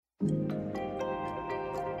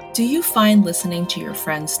Do you find listening to your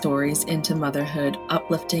friends' stories into motherhood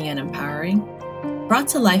uplifting and empowering? Brought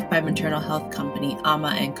to life by maternal health company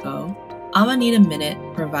Ama & Co., Ama Need a Minute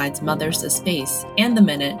provides mothers the space and the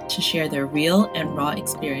minute to share their real and raw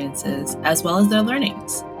experiences as well as their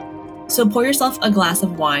learnings. So pour yourself a glass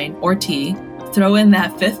of wine or tea, throw in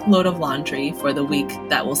that fifth load of laundry for the week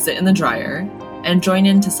that will sit in the dryer, and join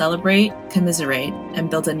in to celebrate, commiserate, and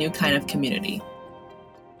build a new kind of community.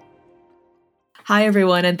 Hi,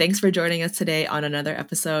 everyone, and thanks for joining us today on another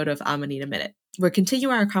episode of Ama Need a Minute. We're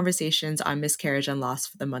continuing our conversations on miscarriage and loss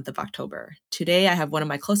for the month of October. Today, I have one of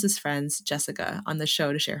my closest friends, Jessica, on the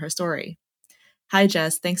show to share her story. Hi,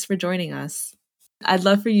 Jess. Thanks for joining us. I'd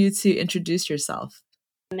love for you to introduce yourself.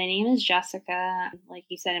 My name is Jessica. Like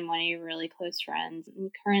you said, I'm one of your really close friends. I'm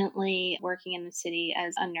currently working in the city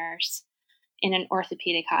as a nurse in an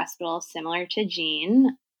orthopedic hospital similar to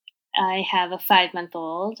Jean. I have a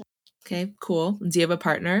 5-month-old. Okay, cool. Do you have a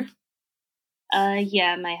partner?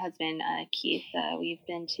 Yeah, my husband, Keith. We've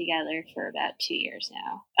been together for about 2 years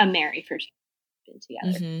now. I'm married for 2 years,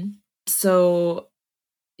 been together. Mm-hmm. So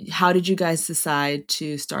how did you guys decide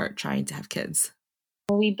to start trying to have kids?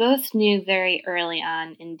 We both knew very early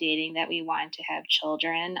on in dating that we wanted to have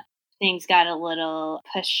children. Things got a little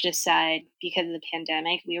pushed aside because of the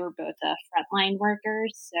pandemic. We were both frontline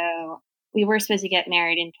workers, so we were supposed to get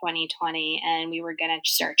married in 2020, and we were going to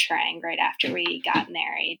start trying right after we got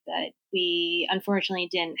married. But we unfortunately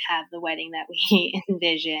didn't have the wedding that we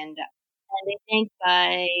envisioned. And I think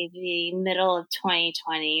by the middle of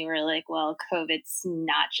 2020, we're like, well, COVID's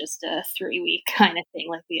not just a 3-week kind of thing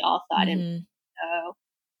like we all thought. Mm-hmm. So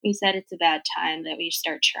we said it's about time that we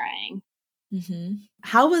start trying. Mm-hmm.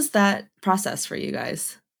 How was that process for you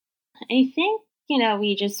guys? I think,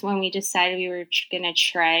 when we decided we were going to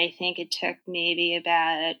try, I think it took maybe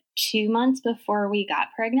about 2 months before we got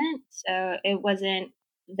pregnant. So it wasn't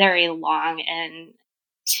very long. And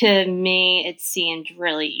to me, it seemed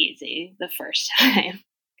really easy the first time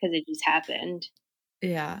because it just happened.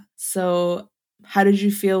 Yeah. So how did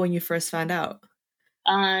you feel when you first found out?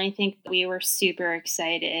 I think we were super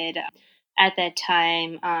excited. At that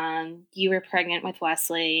time, you were pregnant with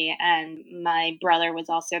Wesley, and my brother was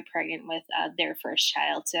also pregnant with their first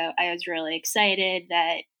child. So I was really excited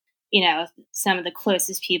that, some of the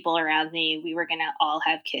closest people around me, we were going to all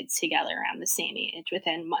have kids together around the same age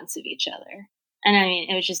within months of each other. And I mean,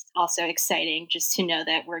 it was just also exciting just to know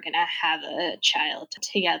that we're going to have a child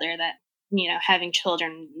together, that, having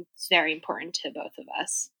children is very important to both of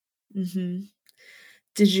us. Mm-hmm.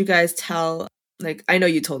 Did you guys tell, I know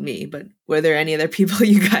you told me, but were there any other people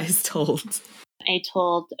you guys told? I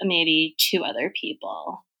told maybe 2 other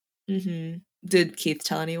people. Mm-hmm. Did Keith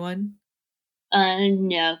tell anyone?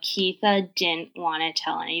 No, Keith didn't want to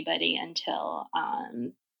tell anybody until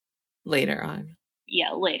Later on.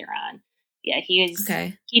 yeah, later on. Yeah, he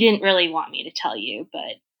Okay. didn't really want me to tell you,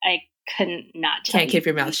 but I couldn't not tell you. Can't keep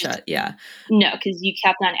your mouth shut. Yeah. No, because you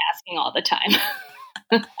kept on asking all the time.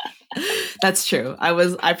 That's true.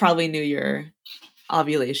 I probably knew your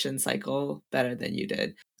ovulation cycle better than you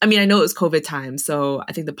did. I mean, I know it was COVID time, so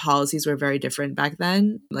I think the policies were very different back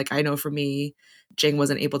then. Like, I know for me, Jing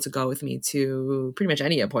wasn't able to go with me to pretty much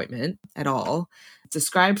any appointment at all.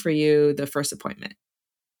 Describe for you the first appointment.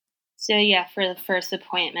 So yeah, for the first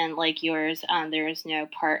appointment, like yours, there was no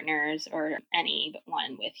partners or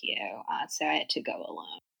anyone with you, so I had to go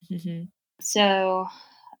alone. Mm-hmm. So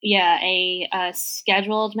yeah, I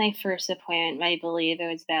scheduled my first appointment. I believe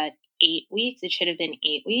it was about 8 weeks. It should have been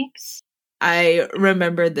 8 weeks. I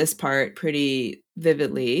remember this part pretty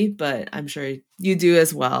vividly, but I'm sure you do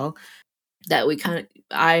as well. That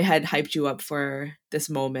I had hyped you up for this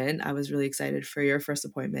moment. I was really excited for your first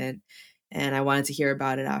appointment and I wanted to hear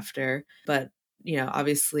about it after. But,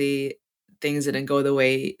 obviously things didn't go the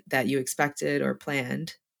way that you expected or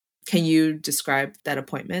planned. Can you describe that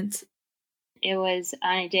appointment? It was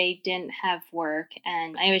on a day I didn't have work,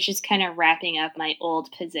 and I was just kind of wrapping up my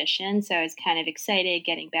old position. So I was kind of excited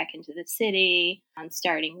getting back into the city,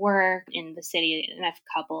 starting work in the city in a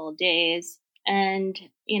couple of days. And,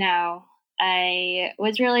 I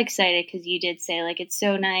was really excited because you did say, like, it's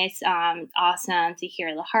so nice, awesome to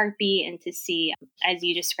hear the heartbeat and to see, as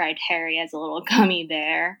you described, Harry as a little gummy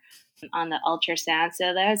bear on the ultrasound.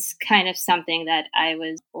 So that was kind of something that I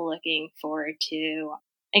was looking forward to.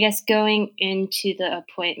 I guess going into the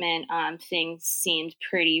appointment, things seemed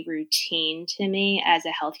pretty routine to me. As a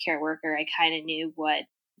healthcare worker, I kind of knew what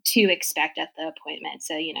to expect at the appointment.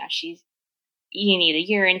 So, you need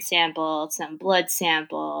a urine sample, some blood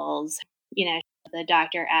samples. The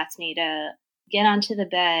doctor asked me to get onto the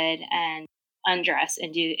bed and undress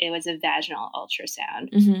and it was a vaginal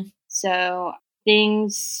ultrasound. Mm-hmm. So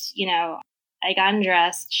things, I got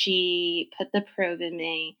undressed. She put the probe in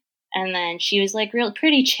me. And then she was like real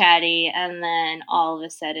pretty chatty. And then all of a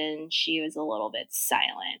sudden she was a little bit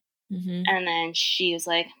silent. Mm-hmm. And then she was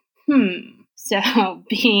like, hmm. So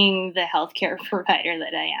being the healthcare provider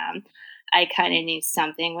that I am, I kind of knew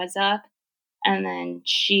something was up. And then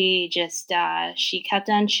she just, she kept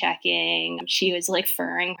on checking. She was like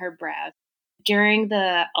furrowing her brow. During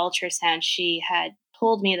the ultrasound, she had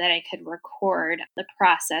told me that I could record the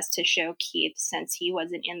process to show Keith since he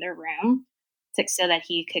wasn't in the room, so that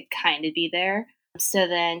he could kind of be there. So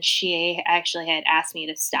then she actually had asked me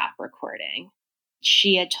to stop recording.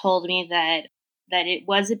 She had told me that it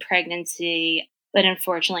was a pregnancy, but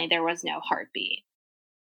unfortunately there was no heartbeat.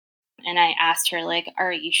 And I asked her, like,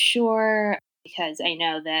 are you sure? Because I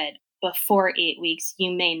know that before 8 weeks,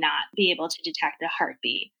 you may not be able to detect a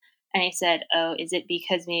heartbeat. And I said, oh, is it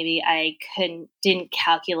because maybe I didn't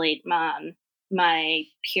calculate my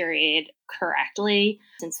period correctly?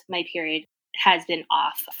 Since my period has been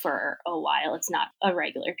off for a while, it's not a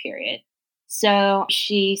regular period. So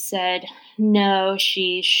she said, no,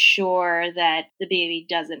 she's sure that the baby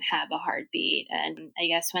doesn't have a heartbeat. And I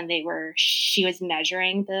guess when she was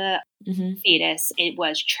measuring the Mm-hmm. fetus, it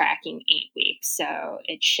was tracking 8 weeks. So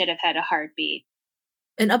it should have had a heartbeat.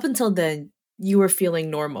 And up until then, you were feeling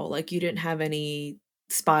normal. Like you didn't have any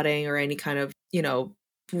spotting or any kind of,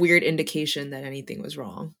 weird indication that anything was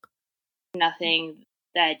wrong. Nothing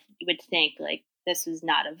that you would think like this was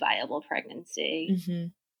not a viable pregnancy. Mm-hmm.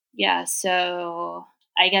 Yeah. So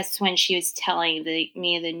I guess when she was telling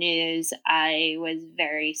me the news, I was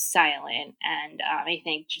very silent. And I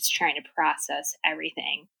think just trying to process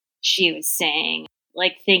everything she was saying.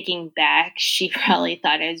 Like thinking back, she probably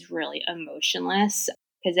thought I was really emotionless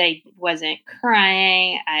because I wasn't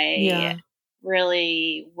crying. I Yeah.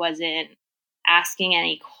 really wasn't asking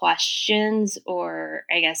any questions, or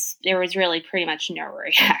I guess there was really pretty much no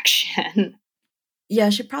reaction.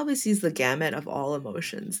 Yeah, she probably sees the gamut of all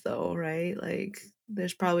emotions though, right? Like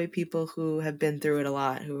there's probably people who have been through it a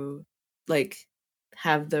lot who like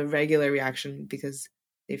have the regular reaction because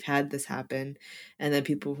they've had this happen, and then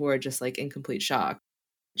people who are just like in complete shock.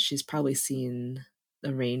 She's probably seen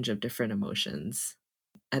a range of different emotions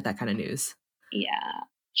at that kind of news. Yeah.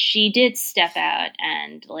 She did step out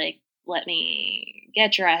and like let me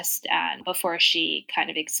get dressed and before she kind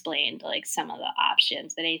of explained like some of the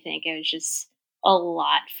options, but I think it was just a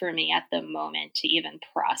lot for me at the moment to even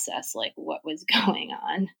process like what was going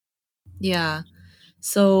on. Yeah.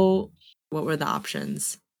 So, what were the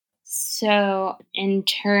options? So, in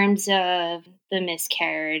terms of the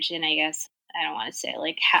miscarriage, and I guess I don't want to say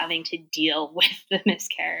like having to deal with the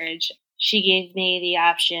miscarriage, she gave me the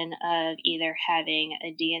option of either having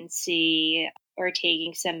a DNC or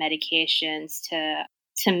taking some medications to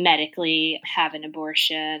medically have an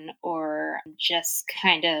abortion, or just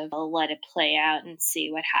kind of let it play out and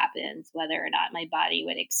see what happens, whether or not my body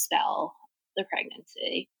would expel the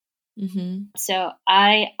pregnancy. Mhm. So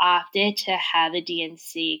I opted to have a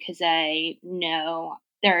DNC because I know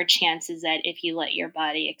there are chances that if you let your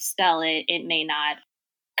body expel it, it may not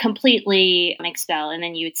completely expel, and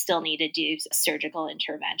then you would still need to do surgical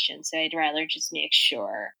intervention. So I'd rather just make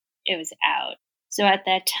sure it was out. So at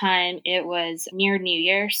that time, it was near New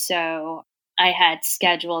Year. So I had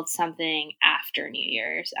scheduled something after New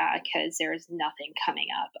Year's because there was nothing coming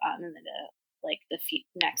up in the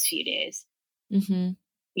next few days. Mhm.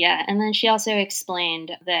 Yeah, and then she also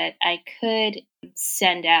explained that I could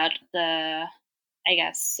send out I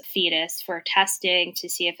guess, fetus for testing to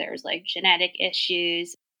see if there was like genetic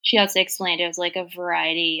issues. She also explained it was like a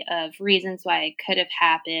variety of reasons why it could have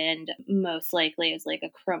happened. Most likely, it was like a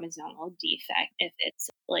chromosomal defect if it's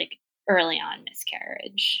like early on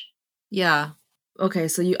miscarriage. Yeah. Okay,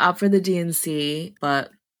 so you opt for the DNC,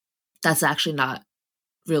 but that's actually not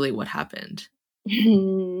really what happened.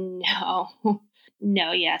 No.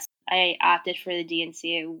 No, yes. I opted for the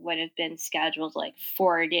DNC. It would have been scheduled like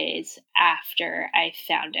 4 days after I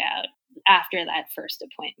found out, after that first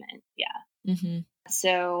appointment. Yeah. Mhm.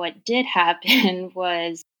 So, what did happen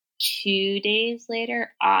was 2 days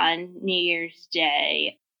later on New Year's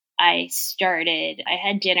Day, I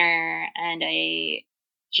had dinner and I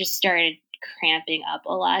just started cramping up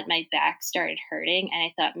a lot. My back started hurting, and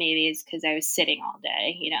I thought maybe it's because I was sitting all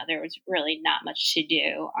day. There was really not much to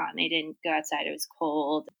do. I didn't go outside, it was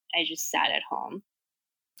cold. I just sat at home.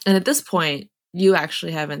 And at this point, you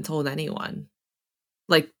actually haven't told anyone,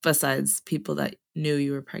 like besides people that knew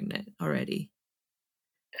you were pregnant already.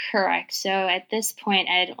 Correct. So at this point,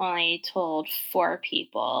 I'd only told 4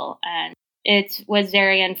 people, and it was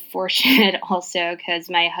very unfortunate also because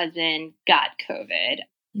my husband got COVID.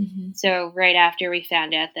 Mm-hmm. So right after we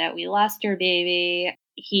found out that we lost our baby,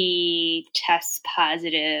 he tests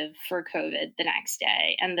positive for COVID the next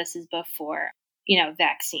day. And this is before,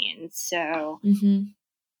 vaccines. So Mm-hmm.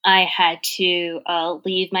 I had to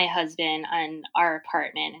leave my husband on our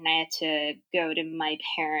apartment and I had to go to my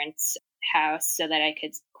parents' house so that I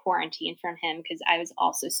could quarantine from him because I was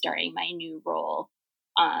also starting my new role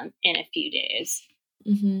in a few days.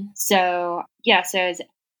 Mm-hmm. So, yeah, so I was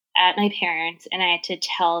at my parents and I had to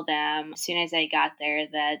tell them as soon as I got there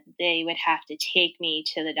that they would have to take me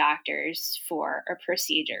to the doctors for a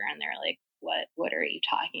procedure. And they're like, what are you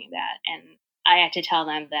talking about? And I had to tell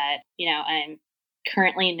them that, I'm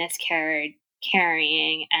currently miscarried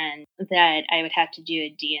carrying and that I would have to do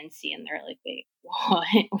a DNC. And they're like, wait,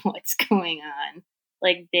 what's going on?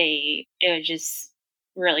 Like it was just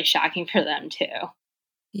really shocking for them too.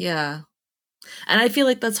 Yeah. And I feel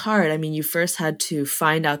like that's hard. I mean, you first had to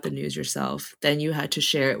find out the news yourself. Then you had to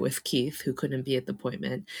share it with Keith, who couldn't be at the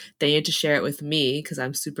appointment. Then you had to share it with me because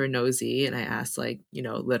I'm super nosy and I asked, like,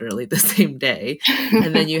 literally the same day.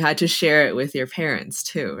 And then you had to share it with your parents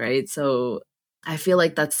too, right? So I feel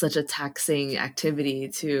like that's such a taxing activity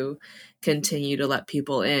to continue to let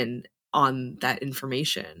people in on that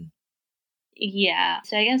information. Yeah.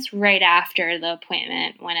 So I guess right after the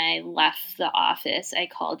appointment, when I left the office, I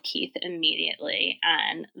called Keith immediately.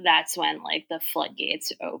 And that's when like the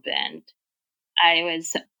floodgates opened. I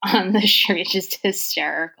was on the street just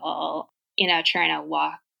hysterical, trying to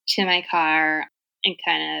walk to my car and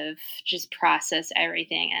kind of just process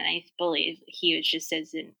everything. And I believe he was just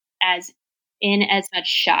as much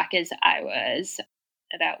shock as I was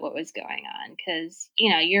about what was going on. Because,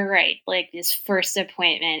 you're right. Like this first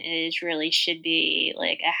appointment is really should be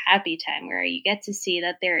like a happy time where you get to see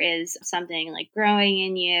that there is something like growing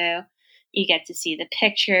in you. You get to see the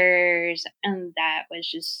pictures. And that was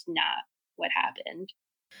just not what happened.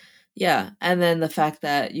 Yeah. And then the fact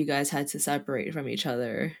that you guys had to separate from each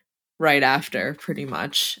other right after, pretty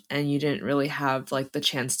much, and you didn't really have like the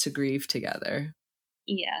chance to grieve together.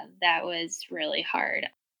 Yeah, that was really hard.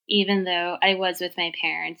 Even though I was with my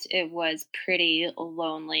parents, it was pretty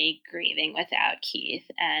lonely grieving without Keith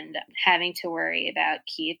and having to worry about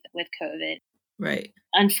Keith with COVID. Right.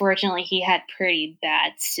 Unfortunately, he had pretty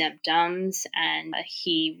bad symptoms and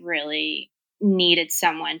he really needed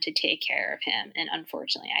someone to take care of him. And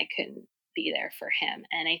unfortunately, I couldn't be there for him.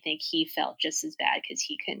 And I think he felt just as bad because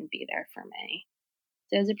he couldn't be there for me.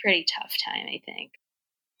 So it was a pretty tough time, I think,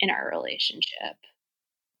 in our relationship.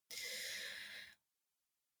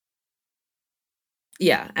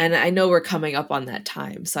 Yeah, and I know we're coming up on that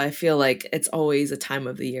time, so I feel like it's always a time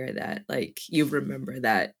of the year that, like, you remember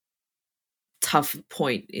that tough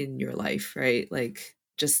point in your life, right? Like,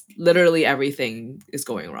 just literally everything is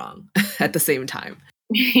going wrong at the same time.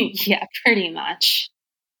 Yeah, pretty much.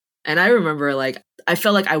 And I remember, like, I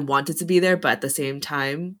felt like I wanted to be there, but at the same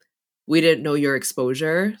time, we didn't know your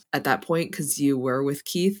exposure at that point because you were with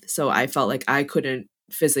Keith. So I felt like I couldn't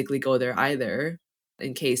physically go there either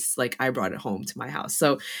in case, like, I brought it home to my house.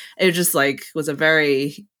 So it just, like, was a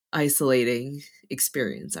very isolating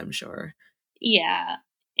experience, I'm sure. Yeah,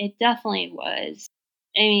 it definitely was.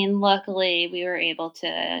 I mean, luckily, we were able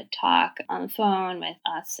to talk on the phone with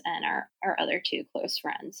us and our other two close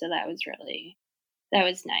friends. So that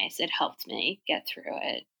was nice. It helped me get through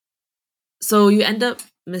it. So you end up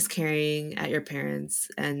miscarrying at your parents,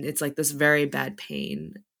 and it's like this very bad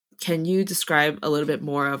pain. Can you describe a little bit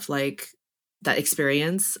more of like that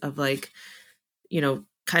experience of like,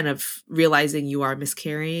 kind of realizing you are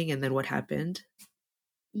miscarrying and then what happened?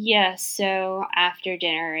 Yeah, so after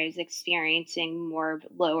dinner, I was experiencing more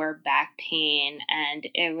lower back pain, and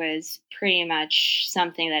it was pretty much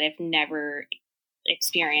something that I've never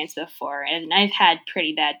experienced before. And I've had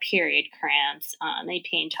pretty bad period cramps. My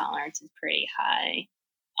pain tolerance is pretty high.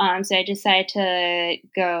 So I decided to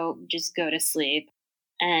go to sleep.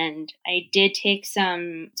 And I did take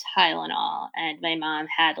some Tylenol, and my mom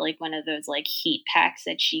had like one of those like heat packs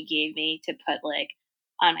that she gave me to put like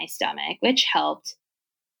on my stomach, which helped,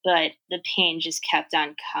 but the pain just kept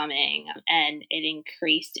on coming and it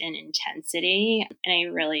increased in intensity. And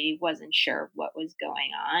I really wasn't sure what was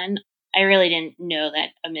going on. I really didn't know that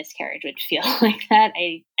a miscarriage would feel like that.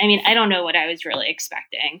 I mean, I don't know what I was really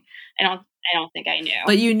expecting. I don't think I knew.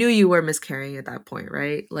 But you knew you were miscarrying at that point,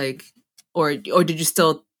 right? Like, or did you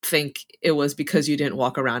still think it was because you didn't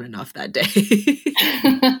walk around enough that day?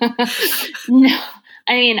 No.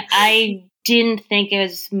 I mean, I didn't think it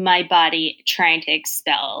was my body trying to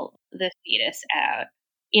expel the fetus out.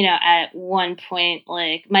 at one point,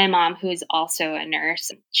 like my mom, who's also a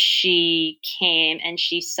nurse, she came and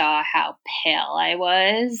she saw how pale I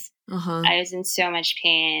was. Uh-huh. I was in so much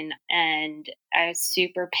pain and I was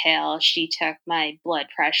super pale. She took my blood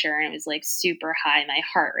pressure and it was like super high. My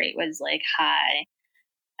heart rate was like high.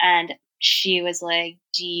 And she was like,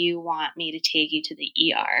 "Do you want me to take you to the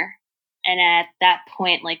ER?" And at that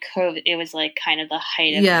point, like COVID, it was like kind of the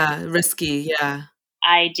height of Yeah, risky, yeah.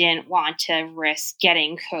 I didn't want to risk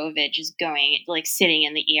getting COVID, just going, like sitting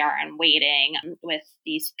in the ER and waiting with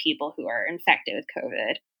these people who are infected with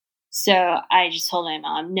COVID. So I just told my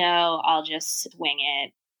mom, no, I'll just wing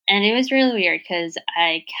it. And it was really weird because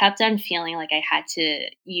I kept on feeling like I had to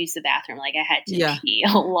use the bathroom, like I had to Yeah. pee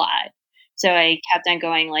a lot. So I kept on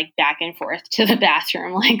going like back and forth to the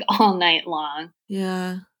bathroom like all night long.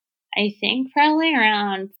 Yeah. I think probably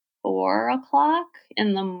around 4 o'clock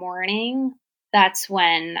in the morning, that's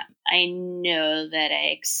when I know that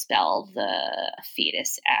I expelled the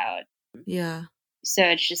fetus out. Yeah. So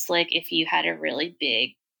it's just like if you had a really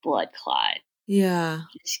big blood clot, Yeah.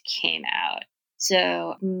 it just came out.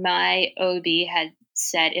 So my OB had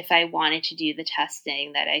said if I wanted to do the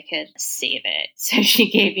testing that I could save it. So she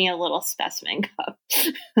gave me a little specimen cup.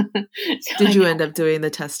 So Did you end up doing the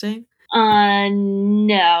testing?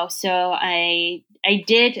 No. So I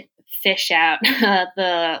did fish out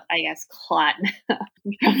the, I guess, clot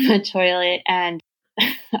from the toilet, and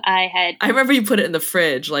I I remember you put it in the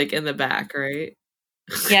fridge, like, in the back, right?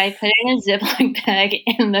 yeah, I put it in a Ziploc bag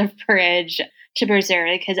in the fridge to preserve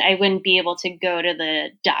it because I wouldn't be able to go to the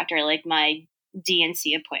doctor, like my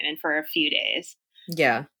DNC appointment, for a few days.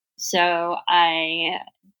 Yeah. So I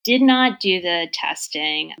did not do the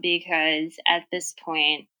testing because at this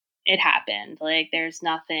point it happened. Like there's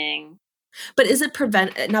nothing. But is it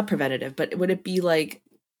not preventative, but would it be like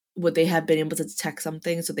would they have been able to detect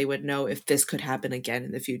something so they would know if this could happen again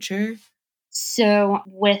in the future? So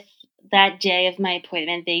with that day of my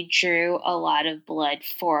appointment, they drew a lot of blood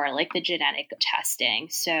for like the genetic testing.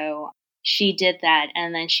 So she did that,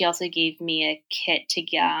 and then she also gave me a kit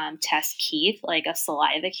to test Keith, like a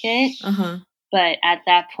saliva kit. Uh-huh. But at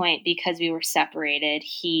that point, because we were separated,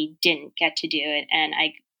 he didn't get to do it, and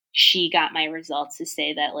she got my results to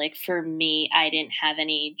say that like for me, I didn't have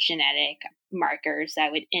any genetic markers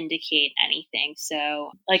that would indicate anything.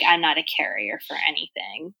 So like I'm not a carrier for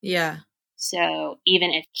anything. Yeah. So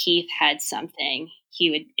even if Keith had something,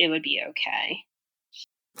 it would be okay.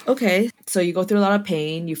 Okay. So you go through a lot of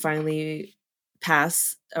pain, you finally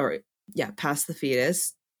pass the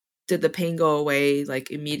fetus. Did the pain go away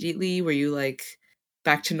like immediately? Were you like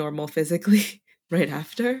back to normal physically right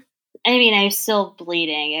after? I mean, I was still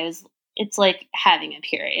bleeding. It's like having a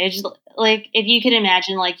period. It's just like if you could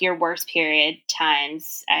imagine like your worst period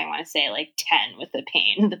times, I want to say like 10 with the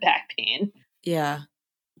pain, the back pain. Yeah.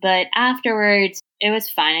 But afterwards, it was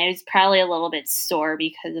fine. I was probably a little bit sore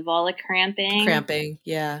because of all the cramping. Cramping,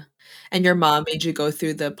 yeah. And your mom made you go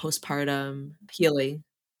through the postpartum healing.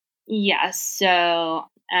 Yes. So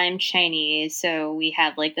I'm Chinese. So we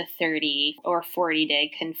had like the 30 or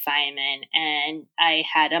 40-day confinement, and I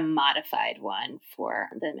had a modified one for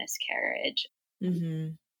the miscarriage.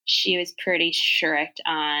 Mhm. She was pretty strict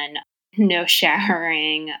on no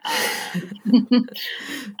showering,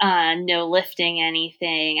 no lifting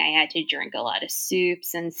anything. I had to drink a lot of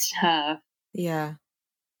soups and stuff. Yeah.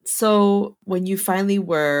 So, when you finally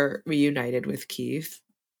were reunited with Keith,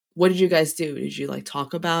 what did you guys do? Did you, like,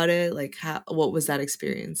 talk about it? Like, what was that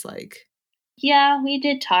experience like? Yeah, we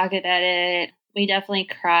did talk about it. We definitely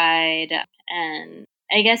cried. And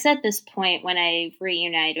I guess at this point, when I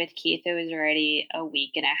reunited with Keith, it was already a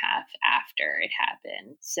week and a half after it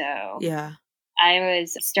happened. So Yeah. I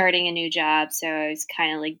was starting a new job. So I was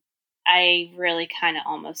kind of like, I really kind of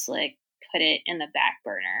almost like put it in the back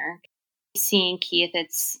burner. Seeing Keith,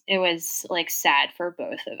 it was like sad for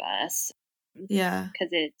both of us Yeah. because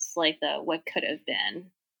it's like the what could have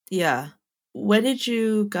been. Yeah. When did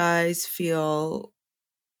you guys feel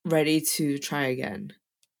ready to try again?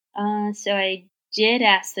 So I did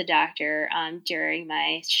ask the doctor during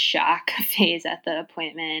my shock phase at the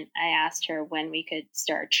appointment. I asked her when we could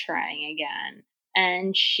start trying again.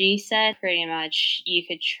 And she said pretty much you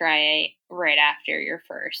could try right after your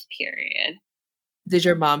first period. Did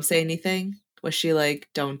your mom say anything? Was she like,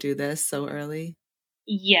 "Don't do this so early"?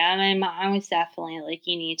 Yeah, my mom was definitely like,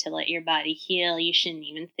 you need to let your body heal. You shouldn't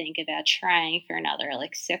even think about trying for another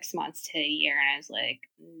like 6 months to a year. And I was like,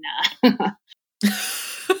 nah.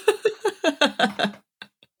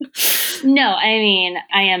 No, I mean,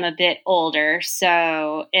 I am a bit older,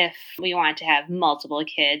 so if we want to have multiple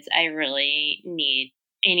kids, I need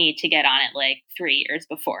to get on it like 3 years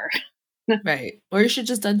before. Right. Or you should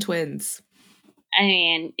just done twins. I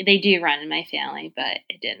mean, they do run in my family, but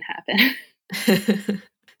it didn't happen.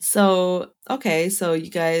 So, okay, so you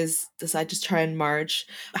guys decide to try and march.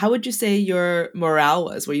 How would you say your morale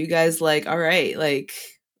was? Were you guys like, all right, like,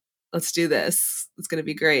 let's do this. It's going to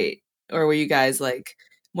be great. Or were you guys like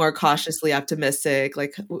more cautiously optimistic?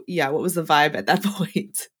 Like, yeah, what was the vibe at that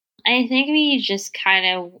point? I think we just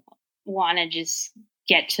kind of want to just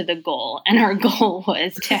get to the goal, and our goal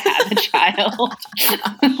was to have a child.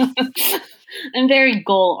 I'm very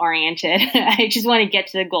goal oriented. I just want to get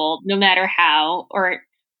to the goal no matter how, or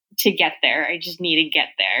to get there. I just need to get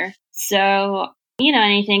there. So, and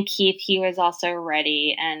I think Keith, he was also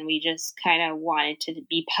ready, and we just kind of wanted to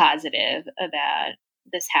be positive about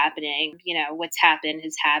this happening. What's happened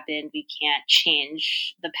has happened. We can't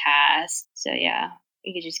change the past. So, yeah,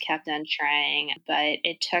 we just kept on trying. But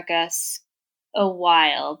it took us a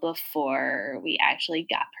while before we actually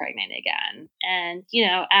got pregnant again. And,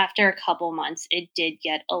 after a couple months, it did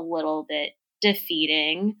get a little bit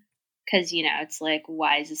defeating because, it's like,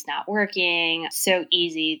 why is this not working? So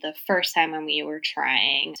easy the first time when we were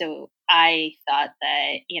trying. So I thought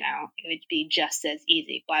that, it would be just as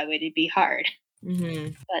easy. Why would it be hard?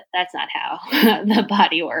 Mm-hmm. But that's not how the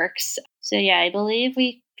body works. So, yeah, I believe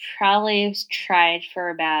we probably tried for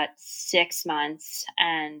about 6 months.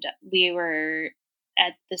 And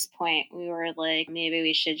at this point, we were like, maybe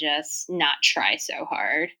we should just not try so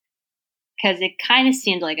hard because it kind of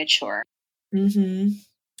seemed like a chore. Mm-hmm.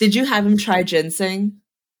 Did you have him try ginseng?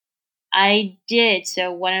 I did.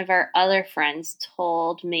 So one of our other friends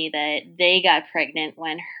told me that they got pregnant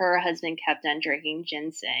when her husband kept on drinking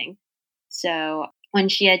ginseng. So when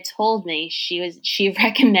she had told me, she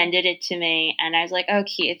recommended it to me, and I was like, "Oh,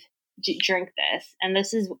 Keith, drink this." And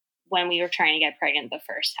this is when we were trying to get pregnant the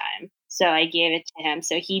first time. So I gave it to him.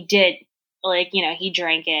 So he did, he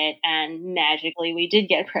drank it, and magically we did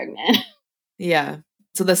get pregnant. Yeah.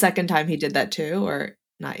 So the second time he did that too, or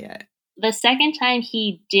not yet? The second time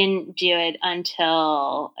he didn't do it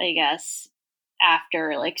until, I guess,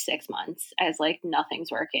 after 6 months. I was like,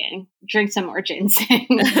 nothing's working. Drink some more ginseng.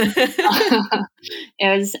 I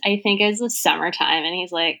think it was the summertime, and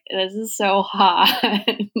he's like, this is so hot.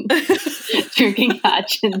 Drinking hot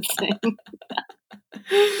ginseng.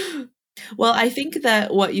 Well, I think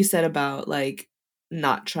that what you said about like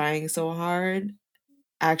not trying so hard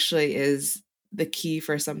actually is the key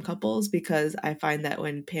for some couples, because I find that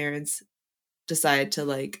when parents decide to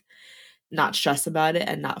like not stress about it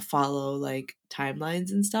and not follow like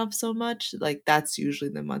timelines and stuff so much, like that's usually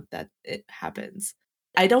the month that it happens.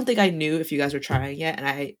 I don't think I knew if you guys were trying yet,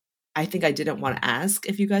 and I think I didn't want to ask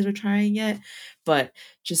if you guys were trying yet, but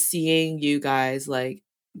just seeing you guys like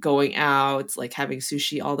going out, like having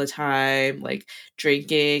sushi all the time, like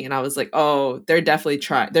drinking, and I was like, oh, they're definitely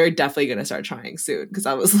going to start trying soon, because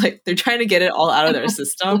I was like, they're trying to get it all out of their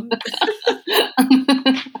system.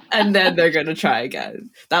 And then they're going to try again.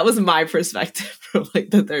 That was my perspective from like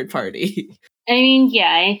the third party. I mean,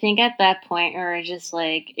 yeah, I think at that point, or just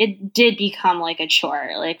it did become like a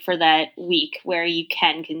chore, like for that week where you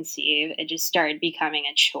can conceive, it just started becoming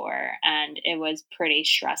a chore, and it was pretty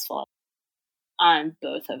stressful on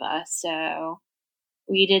both of us. So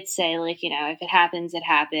we did say, if it happens, it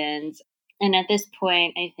happens. And at this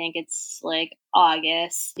point, I think it's like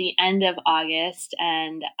August, the end of August,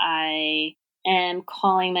 and I am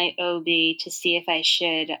calling my OB to see if I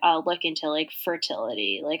should look into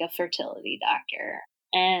fertility, like a fertility doctor.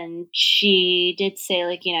 And she did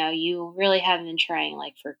say, you really haven't been trying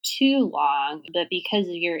for too long, but because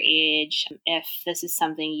of your age, if this is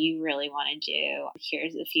something you really want to do,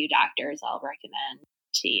 here's a few doctors I'll recommend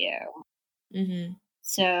to you. Mm-hmm.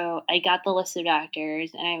 So I got the list of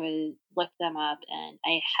doctors, and I would look them up, and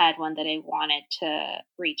I had one that I wanted to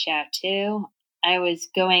reach out to. I was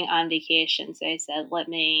going on vacation, so I said, let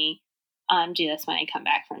me do this when I come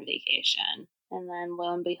back from vacation. And then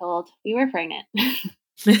lo and behold, we were pregnant.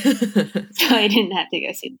 So I didn't have to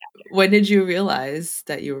go see the doctor. When did you realize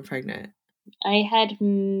that you were pregnant? I had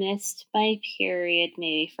missed my period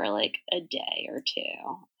maybe for a day or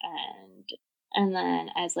two. And then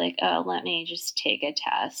I was like, oh, let me just take a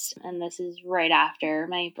test. And this is right after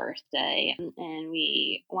my birthday. And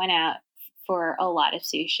we went out for a lot of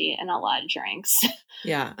sushi and a lot of drinks.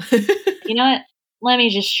 Yeah. You know what? Let me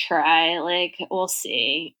just try. We'll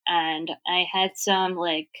see. And I had some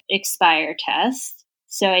expire tests.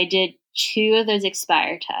 So I did 2 of those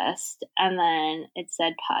expire tests, and then it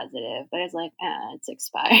said positive. But I was like, it's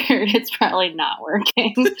expired. It's probably not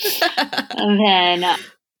working. And then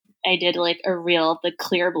I did the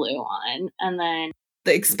clear blue one, and then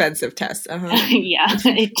the expensive test. yeah,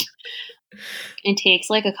 It takes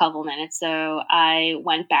like a couple minutes, so I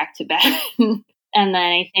went back to bed. And then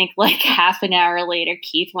I think like half an hour later,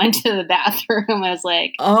 Keith went to the bathroom. I was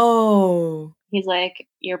like, Oh. he's like,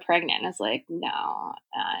 "You're pregnant." I was like, "No,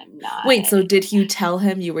 I'm not." Wait, so did you tell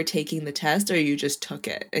him you were taking the test or you just took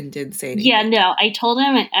it and didn't say Yeah, anything? no, I told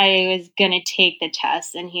him I was gonna take the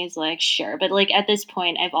test, and he's like, "Sure." But like at this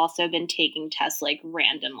point, I've also been taking tests like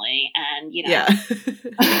randomly, and Yeah.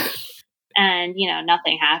 and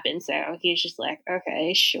nothing happened. So he's just like,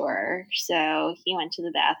 "Okay, sure." So he went to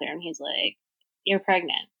the bathroom. He's like, "You're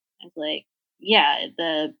pregnant." I was like, "Yeah,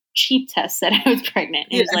 the cheap test said I was pregnant."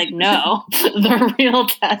 And he was Yeah. like, "No, the real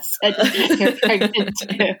test said you're pregnant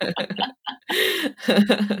too."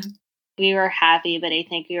 We were happy, but I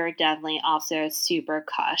think we were definitely also super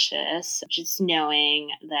cautious, just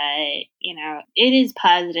knowing that, it is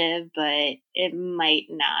positive, but it might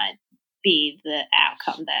not be the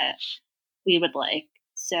outcome that we would like.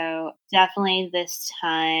 So definitely this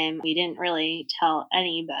time we didn't really tell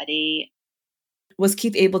anybody. Was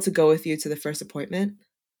Keith able to go with you to the first appointment?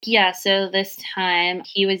 Yeah, so this time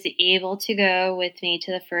he was able to go with me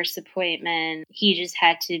to the first appointment. He just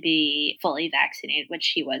had to be fully vaccinated, which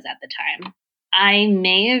he was at the time. I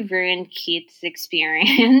may have ruined Keith's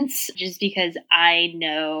experience just because I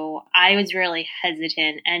know I was really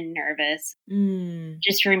hesitant and nervous. Mm.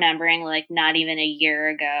 Just remembering, like, not even a year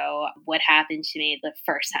ago, what happened to me the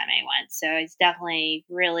first time I went. So it's definitely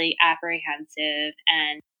really apprehensive.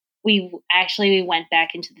 And we went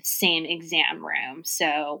back into the same exam room.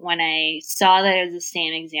 So when I saw that it was the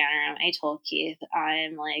same exam room, I told Keith,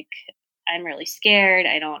 I'm really scared.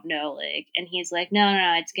 I don't know, like, and he's like, no, no,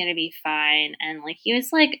 no, it's gonna be fine. And he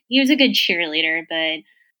was a good cheerleader, but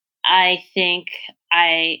I think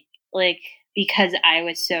I like because I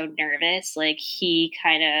was so nervous, like he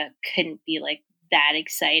kind of couldn't be like that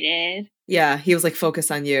excited. Yeah, he was like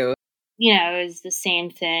focused on you. It was the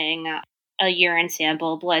same thing, a urine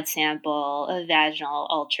sample, blood sample, a vaginal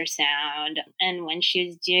ultrasound. And when she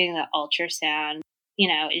was doing the ultrasound,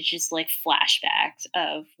 it's just like flashbacks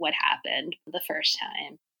of what happened the first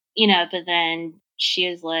time. But then she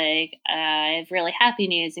was like, I have really happy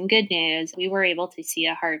news and good news. We were able to see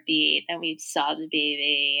a heartbeat and we saw the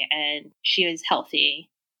baby and she was healthy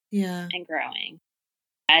Yeah. and growing.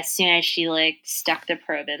 As soon as she like stuck the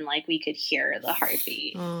probe in, like we could hear the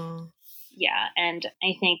heartbeat. Oh. Yeah, and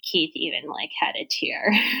I think Keith even like had a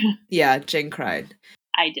tear. Yeah, Jane cried.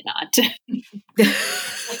 I did not.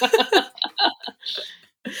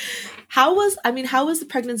 How was the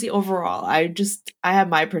pregnancy overall? I have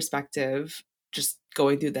my perspective just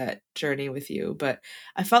going through that journey with you, but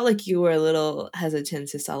I felt like you were a little hesitant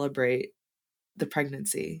to celebrate the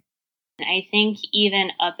pregnancy. I think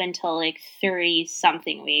even up until like 30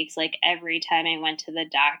 something weeks, like every time I went to the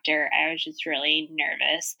doctor, I was just really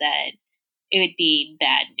nervous that it would be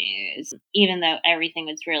bad news. Even though everything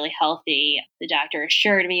was really healthy, the doctor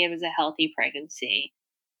assured me it was a healthy pregnancy.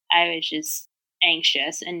 I was just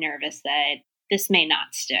anxious and nervous that this may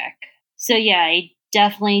not stick. So, yeah, I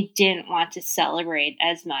definitely didn't want to celebrate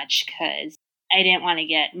as much because I didn't want to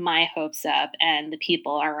get my hopes up and the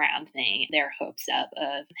people around me, their hopes up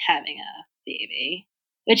of having a baby.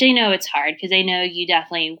 Which I know it's hard because I know you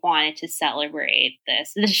definitely wanted to celebrate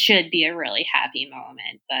this. This should be a really happy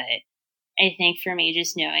moment, but I think for me,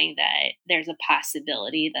 just knowing that there's a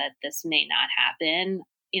possibility that this may not happen,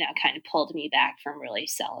 kind of pulled me back from really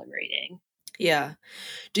celebrating. Yeah.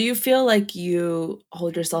 Do you feel like you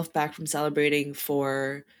hold yourself back from celebrating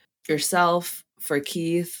for yourself, for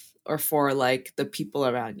Keith, or for like the people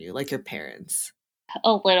around you, like your parents?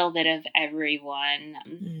 A little bit of everyone.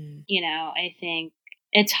 Mm. I think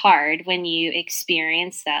it's hard when you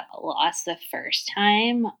experience that loss the first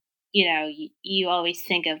time. You always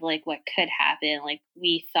think of like what could happen. Like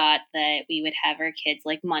we thought that we would have our kids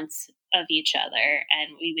like months of each other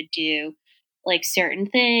and we would do like certain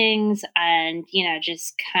things and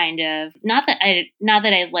just kind of not that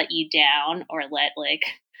I let you down or let like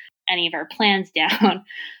any of our plans down,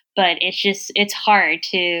 but it's hard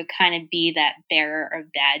to kind of be that bearer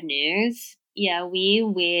of bad news. Yeah, we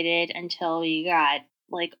waited until we got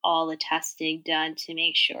like all the testing done to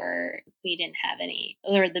make sure we didn't have any,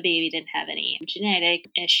 or the baby didn't have any genetic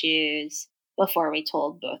issues before we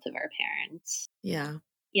told both of our parents. Yeah.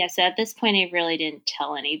 Yeah, so at this point, I really didn't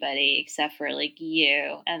tell anybody except for like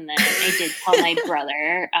you. And then I did tell my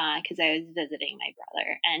brother because I was visiting my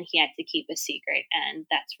brother and he had to keep a secret. And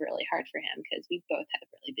that's really hard for him because we both had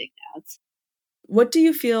really big mouths. What do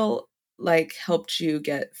you feel like helped you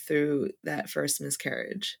get through that first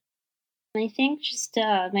miscarriage? I think just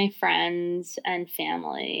my friends and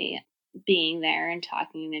family being there and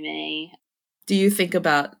talking to me. Do you think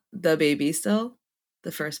about the baby still?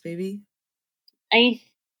 The first baby? I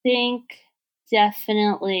think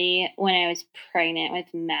definitely when I was pregnant with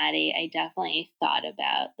Maddie, I definitely thought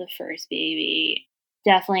about the first baby.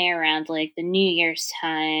 Definitely around like the New Year's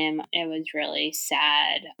time, it was really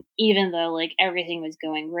sad. Even though like everything was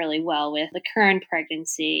going really well with the current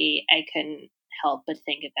pregnancy, I couldn't help but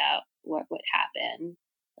think about what would happen,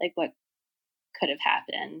 like what could have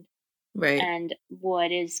happened. Right. And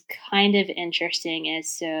what is kind of interesting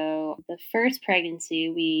is so the first pregnancy,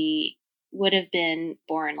 we would have been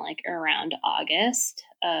born like around August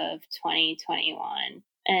of 2021.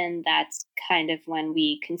 And that's kind of when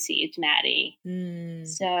we conceived Maddie. Mm,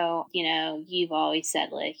 So, you've always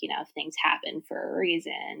said, like, things happen for a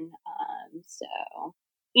reason. So,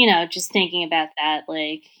 just thinking about that,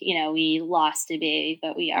 like, we lost a baby,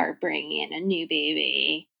 but we are bringing in a new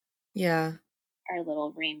baby, yeah. our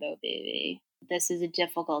little rainbow baby. This is a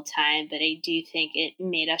difficult time, but I do think it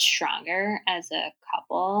made us stronger as a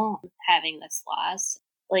couple having this loss.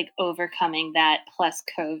 Like overcoming that plus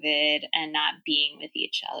COVID and not being with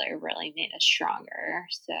each other really made us stronger.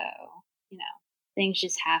 So, you know, things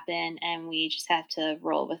just happen and we just have to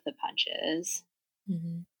roll with the punches.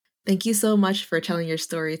 Mhm. Thank you so much for telling your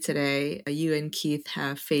story today. You and Keith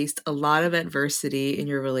have faced a lot of adversity in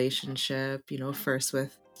your relationship, first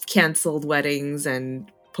with canceled weddings and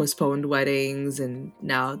postponed weddings, and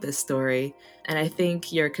now this story. And I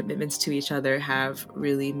think your commitments to each other have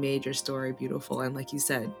really made your story beautiful. And like you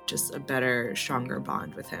said, just a better, stronger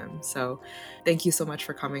bond with him. So thank you so much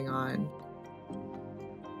for coming on.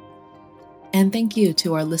 And thank you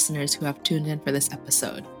to our listeners who have tuned in for this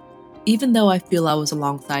episode. Even though I feel I was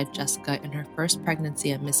alongside Jessica in her first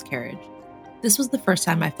pregnancy and miscarriage, this was the first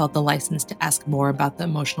time I felt the license to ask more about the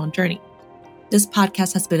emotional journey. This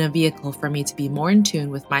podcast has been a vehicle for me to be more in tune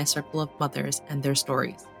with my circle of mothers and their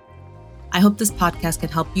stories. I hope this podcast can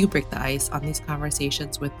help you break the ice on these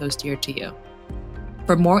conversations with those dear to you.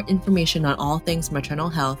 For more information on all things maternal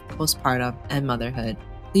health, postpartum, and motherhood,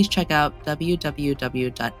 please check out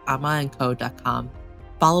www.amaandco.com,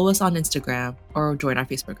 follow us on Instagram, or join our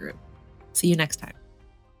Facebook group. See you next time.